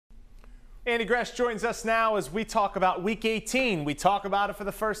Andy Gresh joins us now as we talk about Week 18. We talk about it for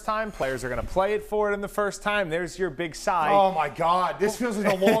the first time. Players are going to play it for it in the first time. There's your big sigh. Oh, my God. This feels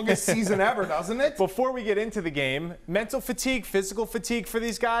like the longest season ever, doesn't it? Before we get into the game, mental fatigue, physical fatigue for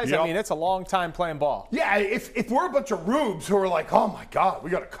these guys? Yep. I mean, it's a long time playing ball. Yeah, if we're a bunch of rubes who are like, oh, my God, we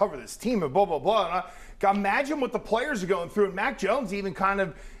got to cover this team and blah, blah, blah. And imagine what the players are going through. And Mac Jones even kind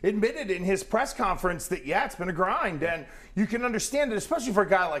of admitted in his press conference that, yeah, it's been a grind. And you can understand it, especially for a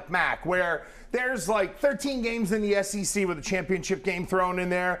guy like Mac, where there's like 13 games in the SEC with a championship game thrown in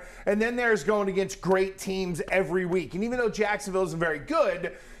there. And then there's going against great teams every week. And even though Jacksonville isn't very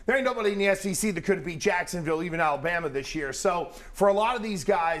good, there ain't nobody in the SEC that could have beat Jacksonville, even Alabama this year. So for a lot of these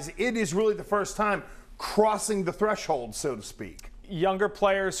guys, it is really the first time crossing the threshold, so to speak. Younger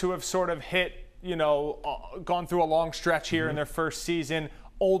players who have sort of hit, gone through a long stretch here in their first season,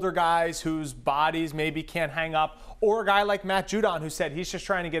 older guys whose bodies maybe can't hang up, or a guy like Matt Judon who said he's just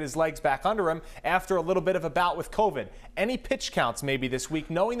trying to get his legs back under him after a little bit of a bout with COVID. Any pitch counts maybe this week,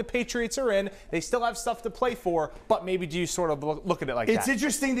 knowing the Patriots are in, they still have stuff to play for, but maybe do you sort of look at it like that? It's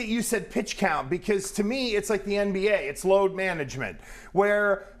interesting that you said pitch count, because to me it's like the NBA. It's load management,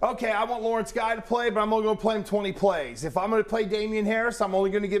 where, okay, I want Lawrence Guy to play, but I'm only going to play him 20 plays. If I'm going to play Damian Harris, I'm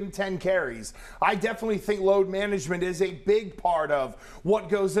only going to give him 10 carries. I definitely think load management is a big part of what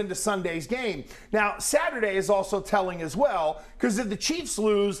goes into Sunday's game. Now, Saturday is also telling as well, because if the Chiefs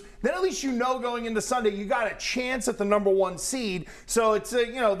lose, then at least going into Sunday, you got a chance at the #1 seed. So it's,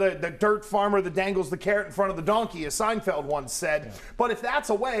 the dirt farmer that dangles the carrot in front of the donkey, as Seinfeld once said. Yeah. But if that's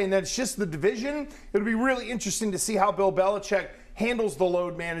away and then it's just the division, it'll be really interesting to see how Bill Belichick handles the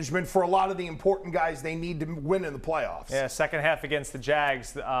load management for a lot of the important guys they need to win in the playoffs. Yeah, second half against the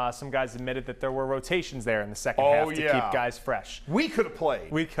Jags, some guys admitted that there were rotations there in the second half to keep guys fresh. We could have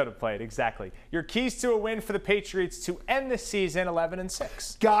played. We could have played, exactly. Your keys to a win for the Patriots to end the season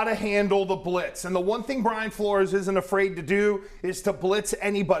 11-6. Gotta handle the blitz. And the one thing Brian Flores isn't afraid to do is to blitz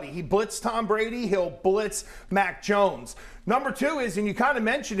anybody. He blitzed Tom Brady, he'll blitz Mac Jones. Number two is, and you kind of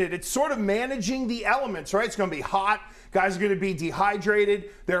mentioned it, it's sort of managing the elements, right? It's going to be hot. Guys are going to be dehydrated.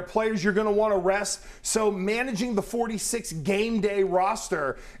 There are players you're going to want to rest. So managing the 46 game day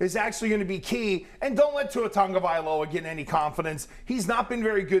roster is actually going to be key. And don't let Tua Tagovailoa get any confidence. He's not been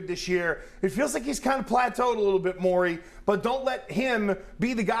very good this year. It feels like he's kind of plateaued a little bit, Morey. But don't let him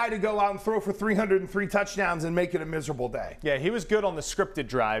be the guy to go out and throw for 303 touchdowns and make it a miserable day. Yeah, he was good on the scripted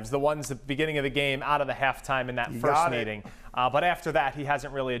drives, the ones at the beginning of the game out of the halftime in that first meeting. But after that, he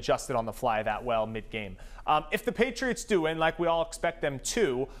hasn't really adjusted on the fly that well mid-game. If the Patriots do, and like we all expect them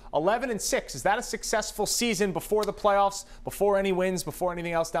to, 11-6, is that a successful season before the playoffs, before any wins, before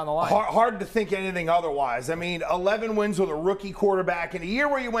anything else down the line? Hard to think anything otherwise. I mean, 11 wins with a rookie quarterback in a year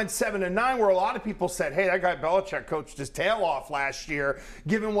where you went 7-9, where a lot of people said, hey, that guy Belichick coached his tail off last year,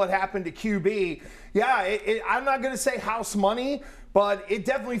 given what happened to QB. Yeah, I'm not going to say house money, but it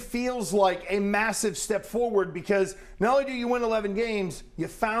definitely feels like a massive step forward, because not only do you win 11 games, you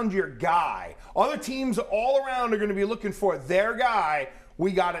found your guy. Other teams all around are going to be looking for their guy.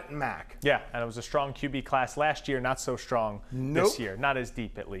 We got it in Mac. Yeah, and it was a strong QB class last year, not so strong this year. Not as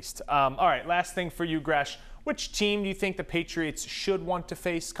deep, at least. All right, last thing for you, Gresh. Which team do you think the Patriots should want to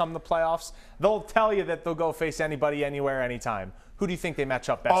face come the playoffs? They'll tell you that they'll go face anybody, anywhere, anytime. Who do you think they match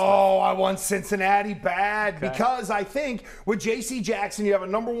up best with? I want Cincinnati bad, because I think with J.C. Jackson, you have a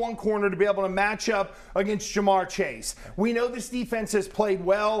 #1 corner to be able to match up against Jamar Chase. We know this defense has played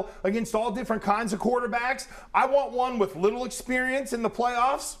well against all different kinds of quarterbacks. I want one with little experience in the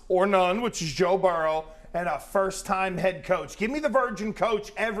playoffs, or none, which is Joe Burrow, and a first-time head coach. Give me the virgin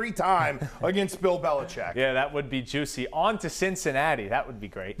coach every time against Bill Belichick. Yeah, that would be juicy. On to Cincinnati. That would be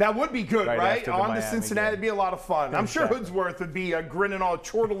great. That would be good, right? On to Cincinnati would be a lot of fun. Exactly. I'm sure Hoodsworth would be grinning all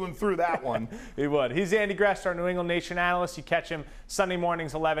chortling through that one. He would. He's Andy Gresh, our New England Nation analyst. You catch him Sunday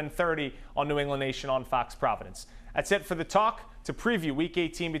mornings, 11:30 on New England Nation on Fox Providence. That's it for the talk. To preview Week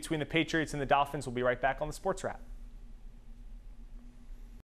 18 between the Patriots and the Dolphins, we'll be right back on the Sports Wrap.